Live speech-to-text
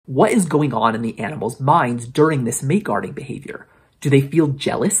What is going on in the animals' minds during this mate guarding behavior? Do they feel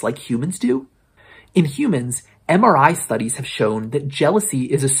jealous like humans do? In humans, MRI studies have shown that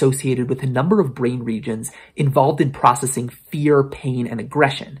jealousy is associated with a number of brain regions involved in processing fear, pain, and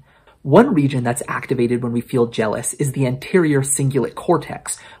aggression. One region that's activated when we feel jealous is the anterior cingulate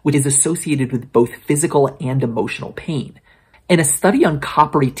cortex, which is associated with both physical and emotional pain. And a study on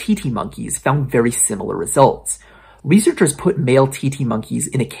coppery Titi monkeys found very similar results. Researchers put male Titi monkeys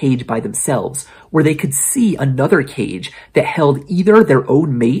in a cage by themselves where they could see another cage that held either their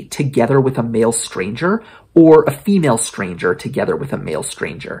own mate together with a male stranger or a female stranger together with a male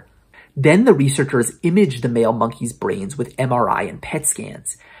stranger. Then the researchers imaged the male monkeys' brains with MRI and PET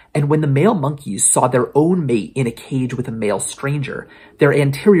scans. And when the male monkeys saw their own mate in a cage with a male stranger, their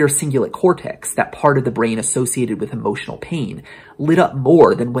anterior cingulate cortex, that part of the brain associated with emotional pain, lit up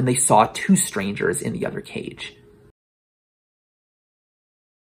more than when they saw two strangers in the other cage.